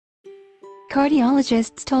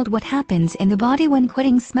Cardiologists told what happens in the body when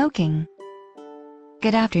quitting smoking.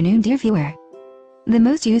 Good afternoon, dear viewer. The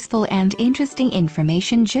most useful and interesting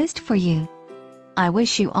information just for you. I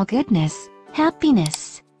wish you all goodness,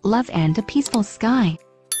 happiness, love and a peaceful sky.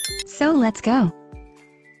 So let's go.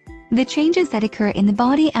 The changes that occur in the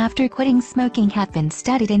body after quitting smoking have been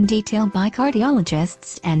studied in detail by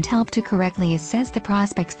cardiologists and help to correctly assess the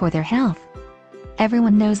prospects for their health.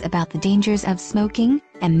 Everyone knows about the dangers of smoking,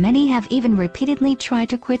 and many have even repeatedly tried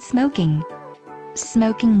to quit smoking.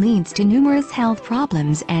 Smoking leads to numerous health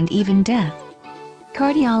problems and even death.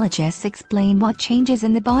 Cardiologists explain what changes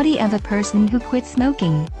in the body of a person who quits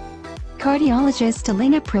smoking. Cardiologist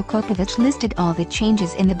Olena Prokopovych listed all the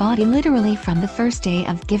changes in the body literally from the first day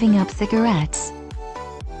of giving up cigarettes.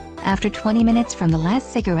 After 20 minutes from the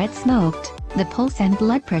last cigarette smoked, the pulse and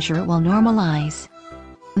blood pressure will normalize.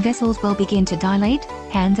 Vessels will begin to dilate,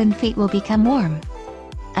 hands and feet will become warm.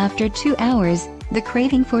 After 2 hours, the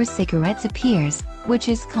craving for cigarettes appears, which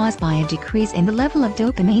is caused by a decrease in the level of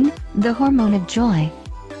dopamine, the hormone of joy.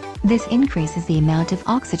 This increases the amount of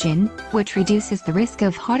oxygen, which reduces the risk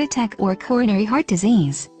of heart attack or coronary heart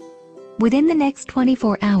disease. Within the next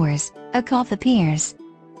 24 hours, a cough appears.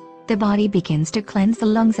 The body begins to cleanse the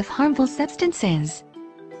lungs of harmful substances.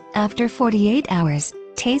 After 48 hours,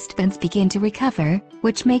 taste buds begin to recover,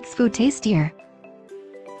 which makes food tastier.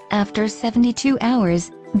 After 72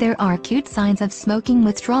 hours, there are acute signs of smoking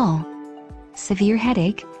withdrawal. Severe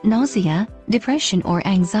headache, nausea, depression or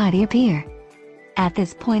anxiety appear. At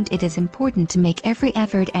this point it is important to make every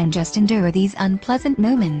effort and just endure these unpleasant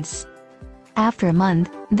moments. After a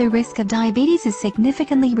month, the risk of diabetes is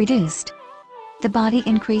significantly reduced. The body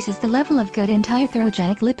increases the level of good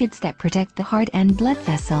anti-atherogenic lipids that protect the heart and blood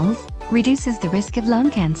vessels, reduces the risk of lung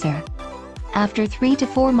cancer. After 3 to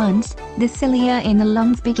 4 months, the cilia in the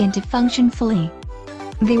lungs begin to function fully.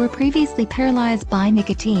 They were previously paralyzed by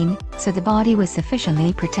nicotine, so the body was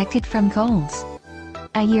sufficiently protected from colds.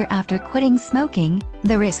 A year after quitting smoking,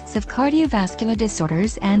 the risks of cardiovascular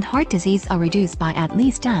disorders and heart disease are reduced by at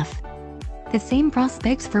least half. The same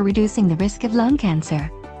prospects for reducing the risk of lung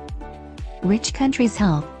cancer. Rich countries'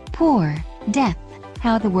 health, poor, death,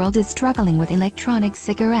 how the world is struggling with electronic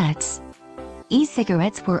cigarettes.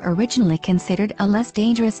 E-cigarettes were originally considered a less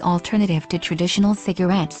dangerous alternative to traditional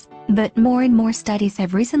cigarettes, but more and more studies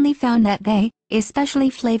have recently found that they, especially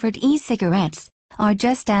flavored e-cigarettes, are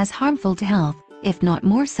just as harmful to health, if not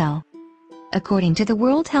more so. According to the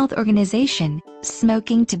World Health Organization,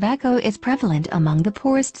 smoking tobacco is prevalent among the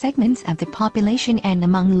poorest segments of the population and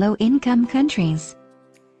among low-income countries.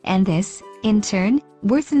 And this, in turn,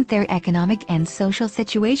 worsens their economic and social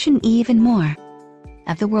situation even more.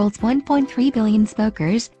 Of the world's 1.3 billion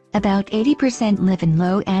smokers, about 80% live in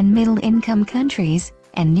low and middle-income countries,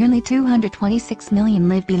 and nearly 226 million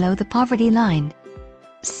live below the poverty line.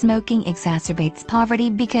 Smoking exacerbates poverty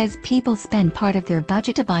because people spend part of their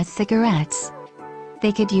budget to buy cigarettes.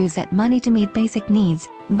 They could use that money to meet basic needs,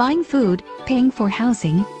 buying food, paying for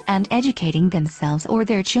housing, and educating themselves or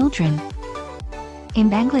their children. In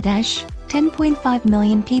Bangladesh, 10.5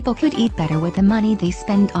 million people could eat better with the money they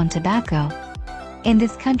spend on tobacco. In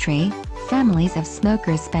this country, families of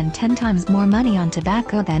smokers spend 10 times more money on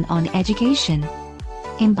tobacco than on education.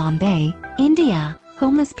 In Bombay, India,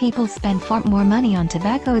 homeless people spend far more money on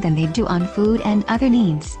tobacco than they do on food and other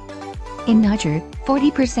needs. In Niger,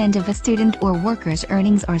 40% of a student or worker's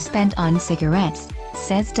earnings are spent on cigarettes,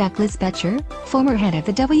 says Douglas Betcher, former head of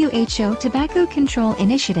the WHO Tobacco Control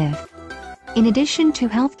Initiative. In addition to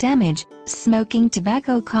health damage, smoking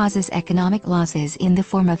tobacco causes economic losses in the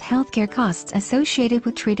form of healthcare costs associated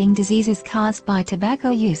with treating diseases caused by tobacco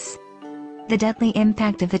use. The deadly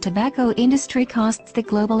impact of the tobacco industry costs the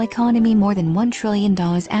global economy more than $1 trillion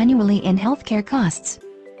annually in healthcare costs.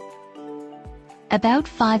 About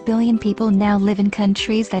 5 billion people now live in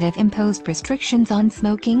countries that have imposed restrictions on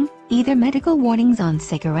smoking, either medical warnings on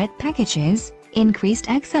cigarette packages, increased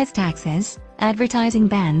excise taxes, advertising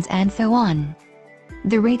bans and so on.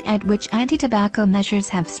 The rate at which anti-tobacco measures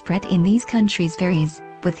have spread in these countries varies,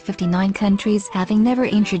 with 59 countries having never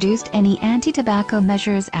introduced any anti-tobacco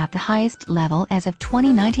measures at the highest level as of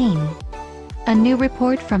 2019. A new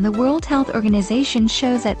report from the World Health Organization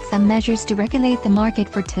shows that some measures to regulate the market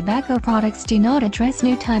for tobacco products do not address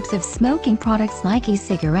new types of smoking products like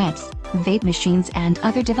e-cigarettes, vape machines and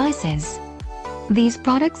other devices. These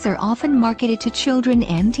products are often marketed to children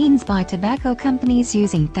and teens by tobacco companies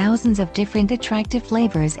using thousands of different attractive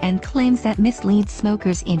flavors and claims that mislead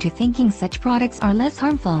smokers into thinking such products are less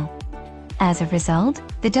harmful. As a result,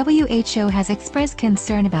 the WHO has expressed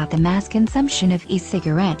concern about the mass consumption of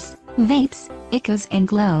e-cigarettes, vapes, IQOS and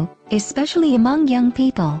Glow, especially among young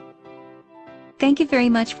people. Thank you very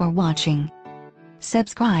much for watching.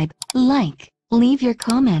 Subscribe, like, leave your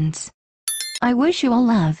comments. I wish you all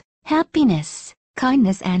love, happiness,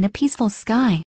 kindness and a peaceful sky.